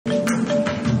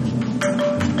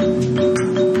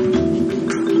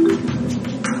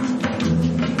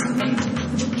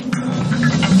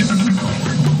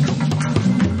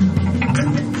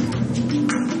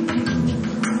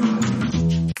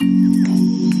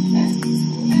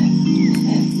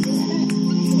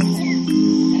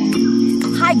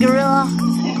gorilla.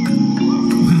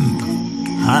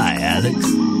 Hi, Alex.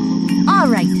 All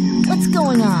right, what's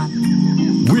going on?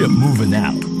 We're moving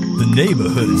out. The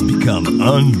neighborhood has become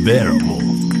unbearable.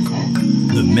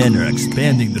 The men are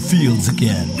expanding the fields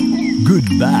again.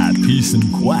 Goodbye, peace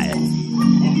and quiet.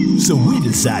 So we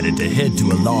decided to head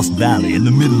to a lost valley in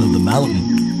the middle of the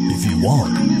mountain. If you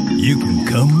want, you can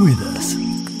come with us.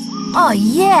 Oh,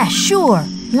 yeah, sure.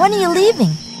 When are you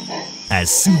leaving? As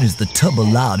soon as the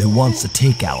tubber-lard who wants to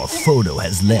take our photo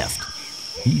has left.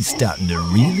 He's starting to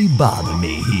really bother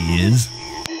me, he is.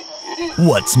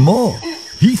 What's more,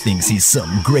 he thinks he's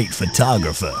some great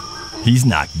photographer. He's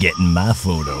not getting my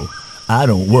photo. I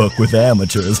don't work with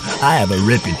amateurs. I have a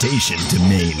reputation to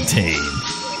maintain.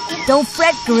 Don't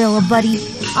fret, gorilla buddy.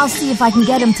 I'll see if I can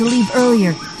get him to leave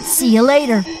earlier. See you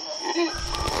later.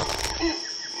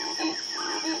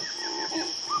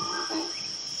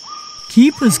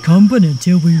 Keep us company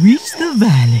till we reach the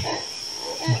valley.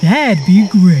 That'd be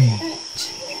great.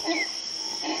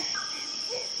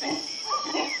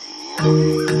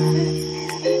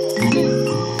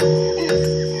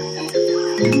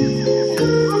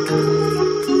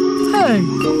 Hey,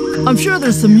 I'm sure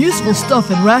there's some useful stuff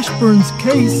in Rashburn's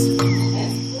case.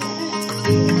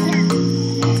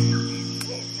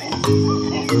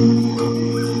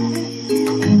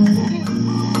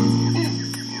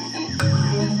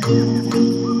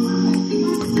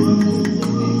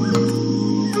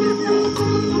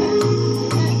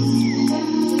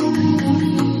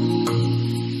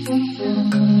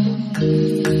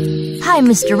 Hi,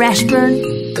 Mr. Rashburn.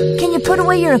 Can you put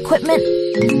away your equipment?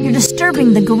 You're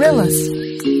disturbing the gorillas.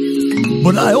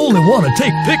 But I only want to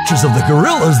take pictures of the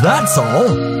gorillas, that's all.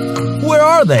 Where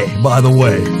are they, by the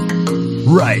way?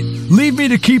 Right, leave me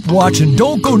to keep watch and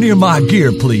don't go near my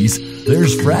gear, please.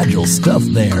 There's fragile stuff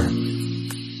there.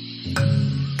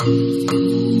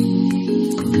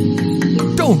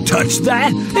 Don't touch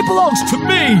that! It belongs to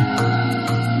me!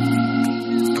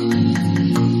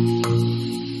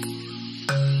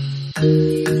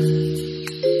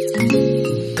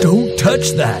 Don't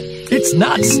touch that! It's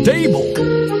not stable!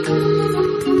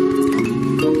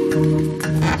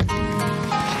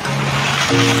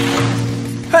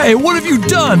 Hey, what have you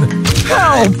done?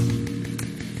 Help!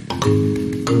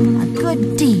 A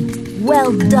good deed.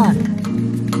 Well done.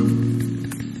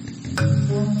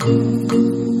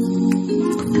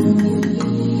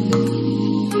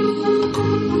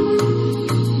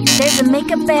 There's a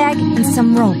makeup bag and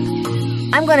some rope.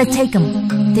 I'm gonna take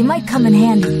them. They might come in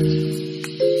handy.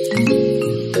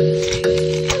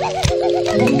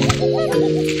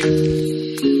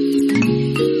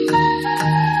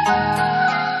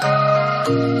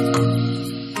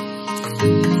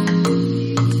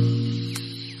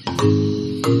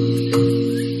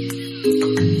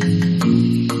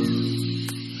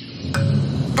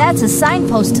 That's a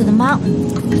signpost to the mountain.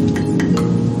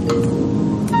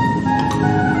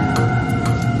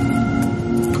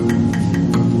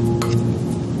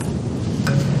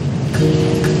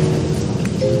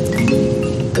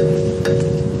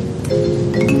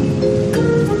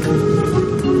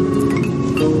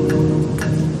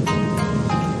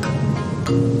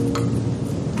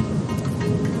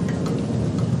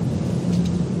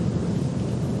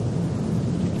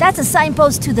 That's a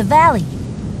signpost to the valley.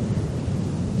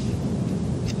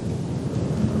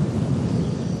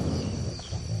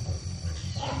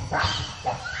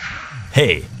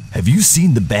 Hey, have you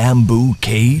seen the bamboo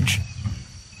cage?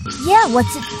 Yeah,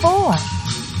 what's it for?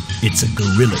 It's a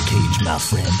gorilla cage, my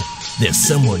friend. There's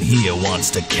someone here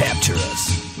wants to capture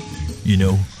us. You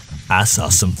know, I saw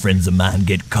some friends of mine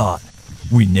get caught.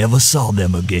 We never saw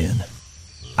them again.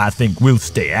 I think we'll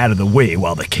stay out of the way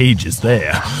while the cage is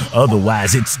there.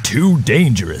 Otherwise, it's too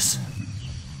dangerous.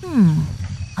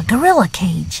 A gorilla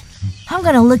cage. I'm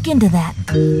gonna look into that.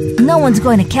 No one's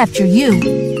going to capture you.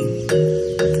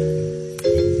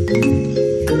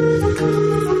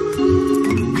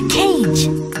 A cage.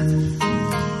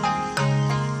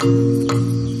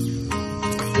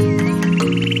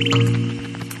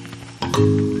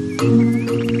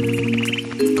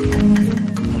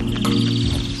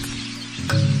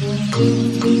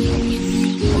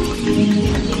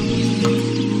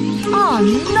 Oh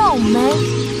no, Mank.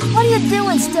 What are you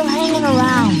doing still hanging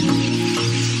around?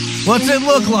 What's it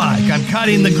look like? I'm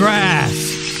cutting the grass.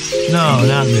 No,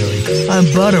 not really. I'm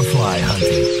butterfly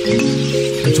hunting.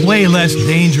 It's way less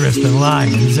dangerous than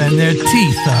lions, and their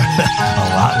teeth are a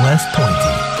lot less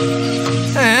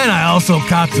pointy. And I also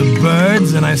caught some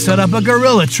birds, and I set up a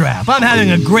gorilla trap. I'm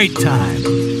having a great time.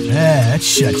 Yeah, that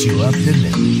shut you up, didn't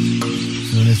it?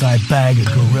 As soon as I bag a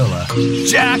gorilla,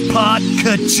 jackpot,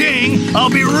 ka-ching, I'll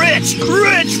be rich,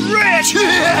 rich, rich!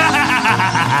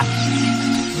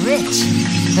 Rich,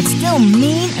 but still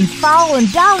mean and foul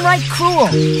and downright cruel.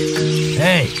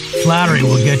 Hey, flattery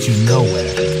will get you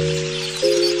nowhere.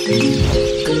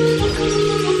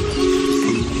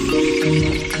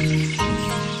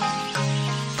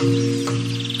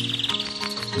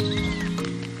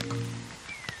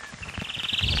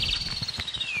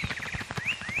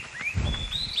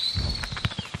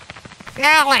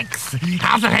 Alex,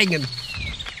 how's it hanging?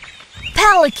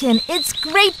 Pelican, it's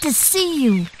great to see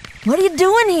you. What are you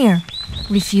doing here?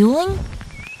 Refueling?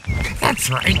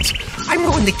 That's right. I'm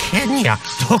going to Kenya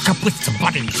to hook up with some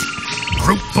buddies.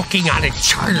 Group booking on a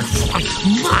charter flight,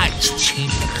 much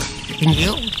cheaper. And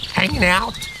you, hanging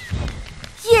out?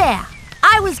 Yeah,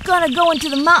 I was gonna go into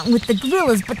the mountain with the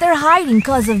gorillas, but they're hiding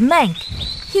because of Mank.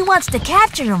 He wants to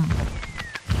capture them.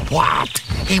 What?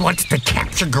 He wants to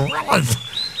capture gorillas?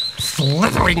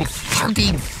 Slithering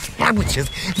sardine sandwiches,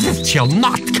 this shall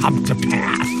not come to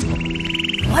pass.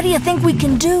 What do you think we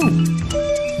can do?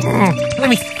 Let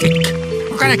me think.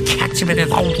 We're gonna catch him in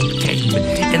his own game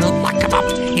and lock him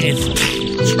up in his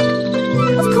cage.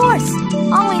 Of course,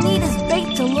 all we need is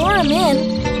bait to lure him in,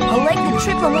 a leg to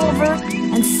trip him over,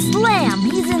 and slam,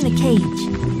 he's in the cage.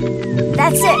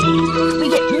 That's it. We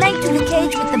get Mank to the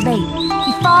cage with the bait.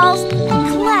 He falls, and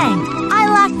clang, I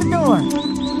lock the door.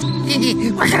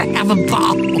 We're gonna have a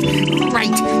ball.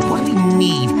 Right, what do we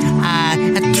need?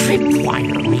 A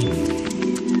tripwire, maybe.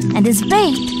 And as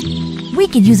bait, we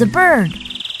could use a bird.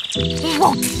 He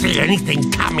won't see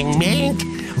anything coming, Mank.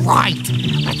 Right,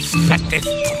 let's set this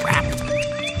trap.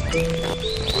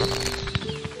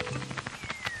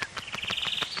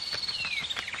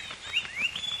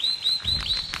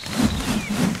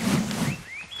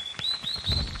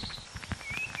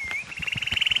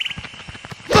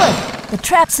 The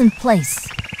trap's in place.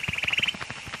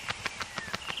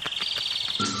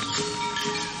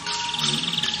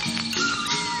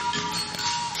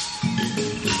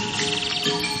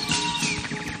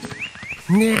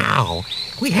 Now,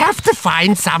 we have to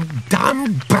find some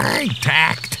dumb bird to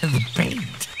act as bait.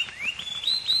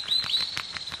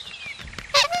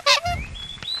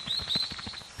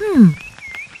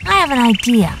 I have an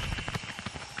idea.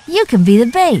 You can be the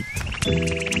bait.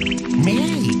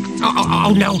 Me?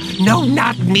 Oh, no,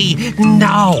 not me,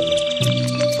 no.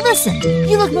 Listen,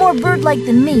 you look more bird-like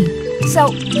than me,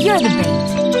 so you're the bait.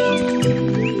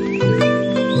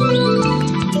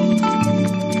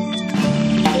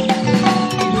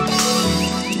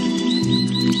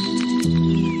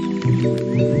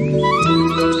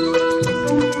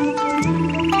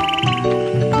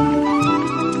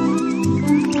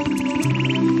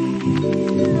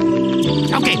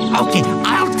 Okay,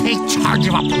 I'll take charge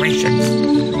of operations.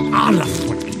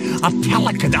 Honestly, a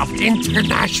pelican of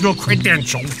international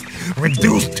credentials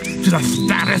reduced to the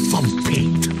status of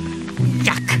bait.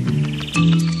 Yuck.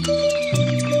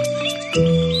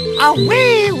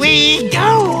 Away we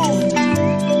go!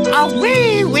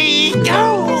 Away we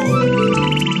go!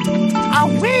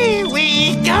 Away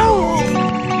we go!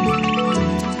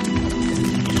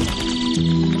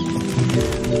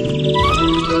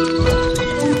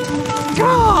 Go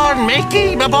on,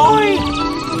 Mickey, my boy!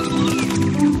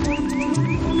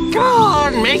 Go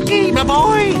on, Mickey, my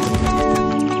boy!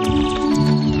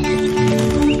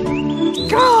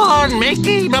 Go on,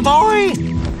 Mickey, my boy!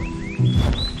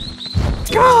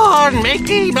 Go on,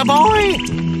 Mickey, my boy!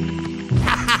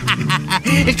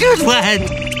 Good one!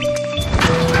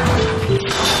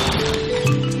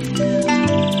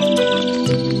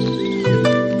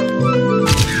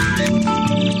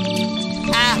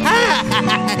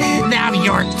 Now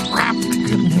you're trapped,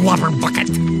 water bucket!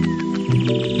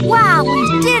 Wow,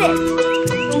 we did it!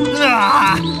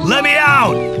 Let me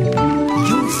out!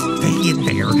 You stay in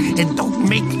there and don't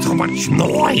make so much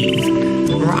noise.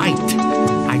 Right.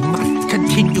 I must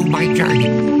continue my journey.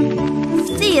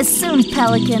 See you soon,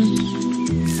 Pelican.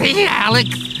 See you, Alex.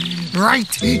 Right.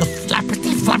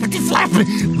 Flappity, flappity, flap.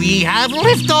 We have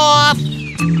liftoff.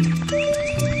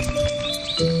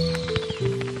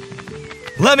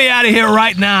 Let me out of here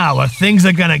right now, or things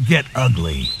are gonna get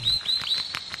ugly.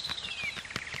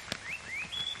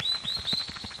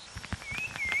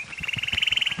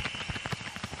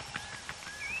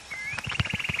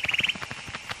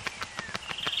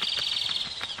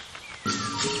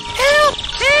 Help!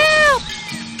 Help!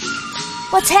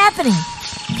 What's happening?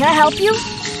 Can I help you?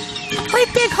 A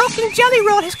great big hulking jelly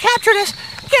roll has captured us.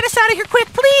 Get us out of here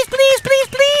quick, please, please, please,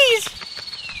 please!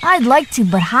 I'd like to,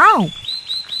 but how?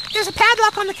 There's a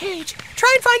padlock on the cage.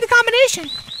 Try and find the combination.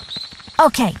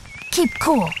 Okay, keep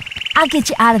cool. I'll get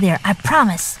you out of there, I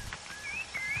promise.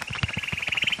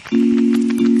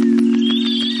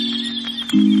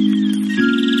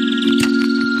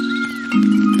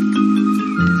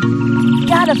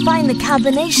 gotta find the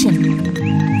combination.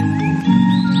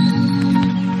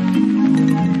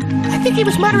 I think he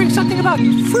was muttering something about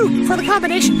fruit for the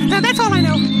combination. Now, that's all I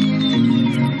know.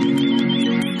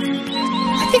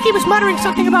 I think he was muttering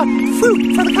something about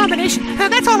fruit for the combination. Now,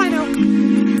 that's all I know.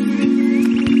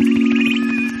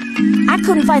 I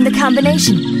couldn't find the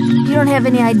combination. You don't have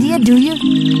any idea, do you?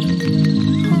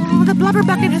 Oh, the blubber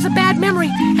bucket has a bad memory,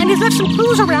 and he's left some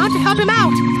clues around to help him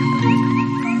out.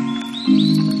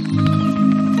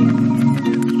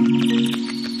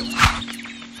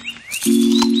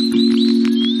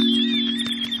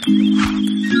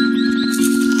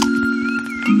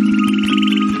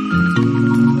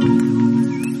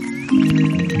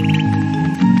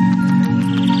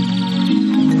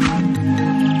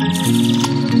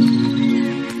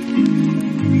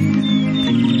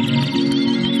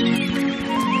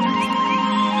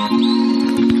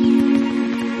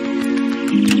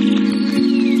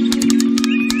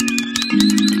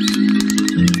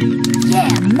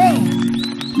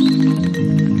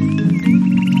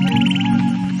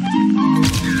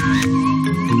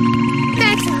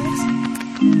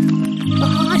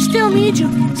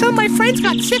 Some of my friends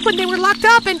got sick when they were locked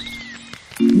up and...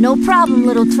 No problem,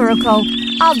 little Turaco.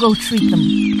 I'll go treat them.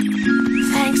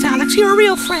 Thanks, Alex. You're a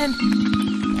real friend.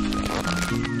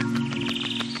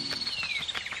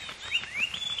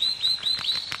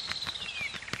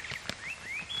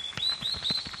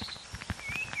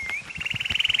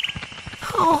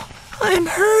 Oh, I'm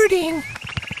hurting.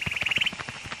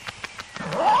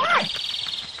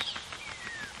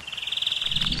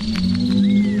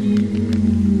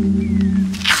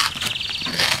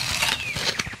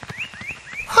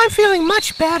 I'm feeling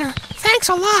much better. Thanks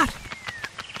a lot.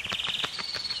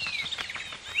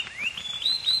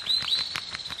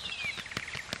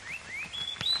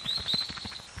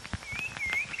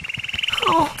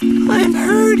 Oh, I'm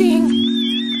hurting.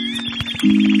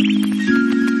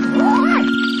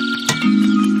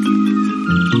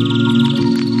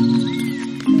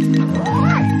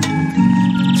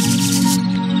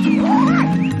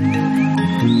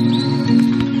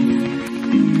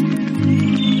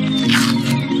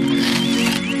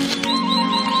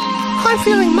 I'm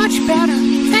feeling much better.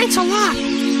 Thanks a lot.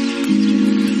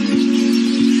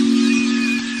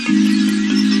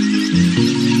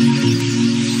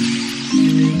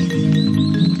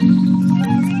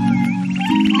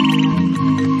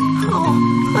 Oh,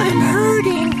 I'm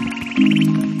hurting.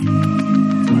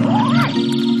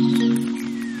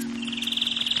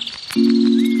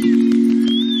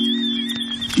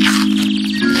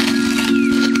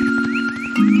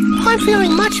 I'm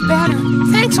feeling much better.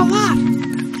 Thanks a lot.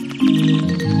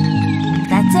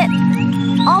 That's it.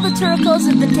 All the Turacos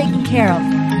have been taken care of.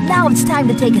 Now it's time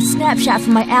to take a snapshot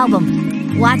from my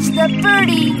album. Watch the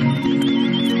birdie!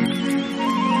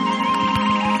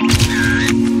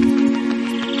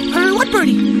 What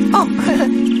birdie? Oh,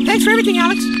 thanks for everything,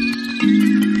 Alex.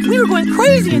 We were going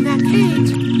crazy in that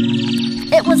cage.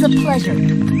 It was a pleasure.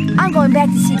 I'm going back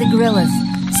to see the gorillas.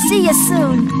 See you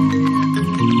soon.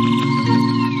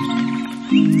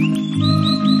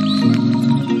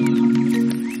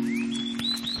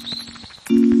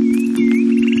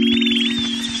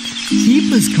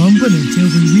 Keep us company till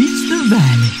we reach the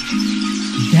valley.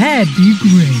 That'd be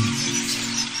great.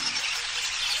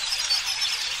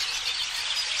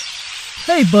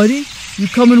 Hey, buddy, you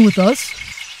coming with us?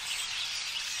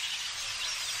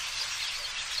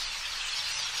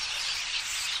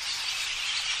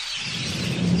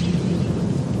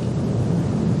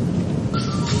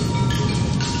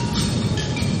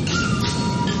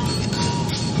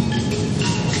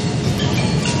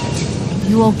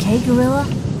 You okay, gorilla?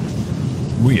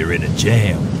 We're in a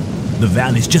jam. The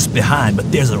valley's just behind,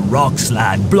 but there's a rock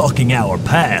slide blocking our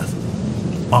path.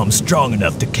 I'm strong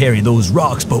enough to carry those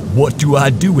rocks, but what do I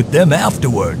do with them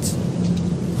afterwards?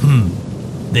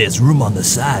 There's room on the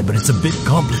side, but it's a bit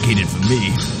complicated for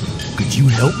me. Could you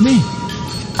help me?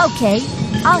 Okay,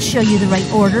 I'll show you the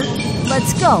right order.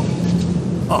 Let's go.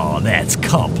 Oh, that's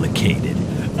complicated.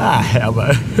 I have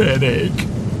a headache.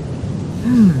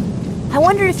 I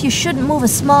wonder if you shouldn't move a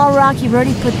small rock you've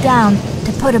already put down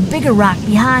to put a bigger rock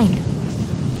behind.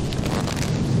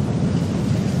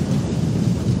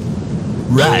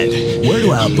 Right. Where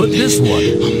do I put this one?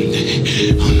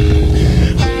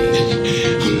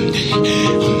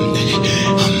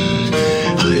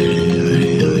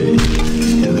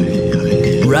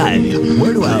 Right.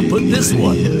 Where do I put this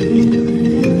one?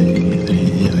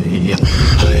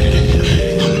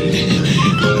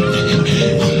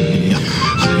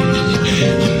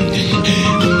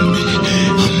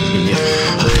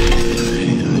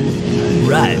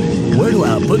 Right. Where do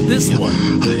I put this one?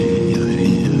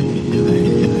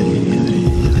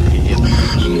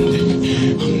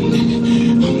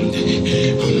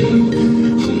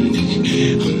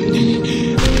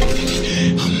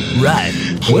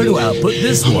 Right, where do I put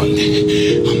this one?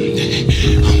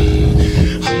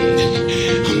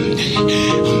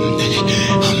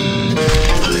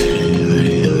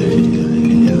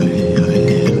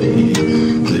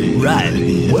 Right,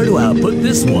 where do I put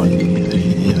this one?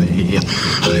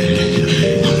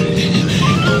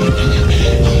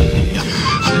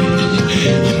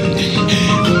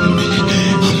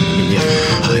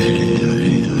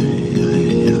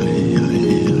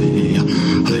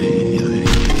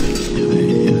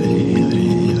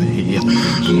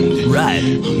 Right,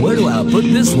 where do I put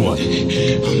this one?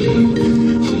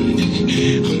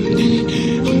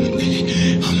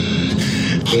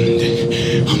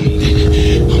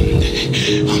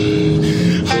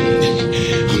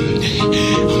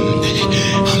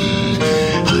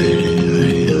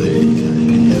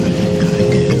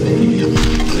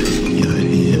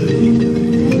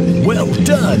 Well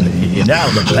done! Now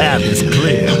the path is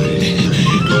clear.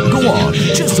 Go on,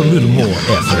 just a little more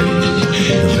effort.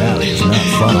 The valley is not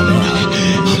far now.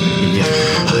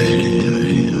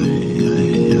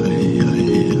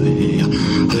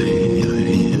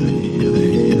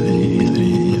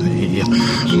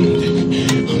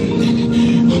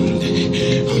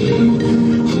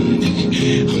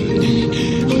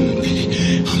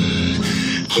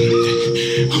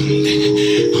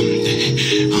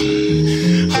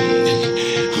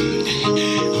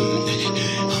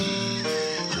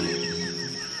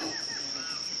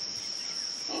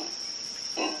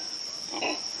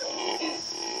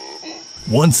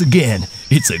 Once again,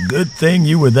 it's a good thing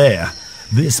you were there.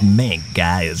 This Mank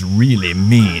guy is really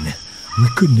mean. We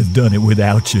couldn't have done it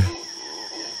without you.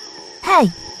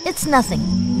 Hey, it's nothing.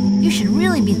 You should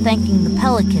really be thanking the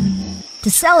pelican. To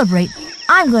celebrate,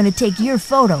 I'm going to take your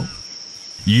photo.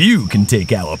 You can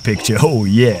take our picture, oh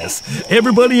yes.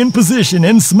 Everybody in position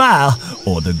and smile,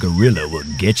 or the gorilla will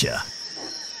get you.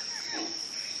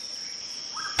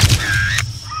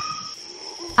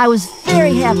 I was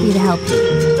very happy to help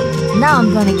you. Now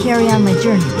I'm going to carry on my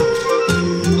journey.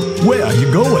 Where are you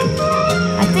going?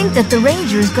 I think that the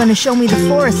ranger is going to show me the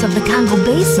forests of the Congo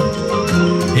Basin.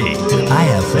 Hey, I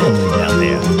have family down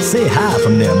there. Say hi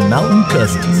from their mountain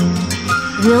cousins.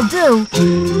 Will do.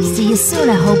 See you soon,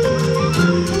 I hope.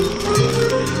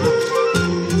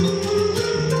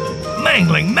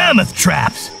 Mangling mammoth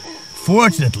traps!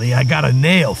 Fortunately, I got a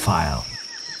nail file.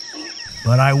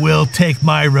 But I will take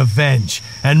my revenge,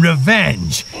 and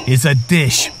revenge is a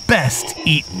dish best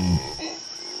eaten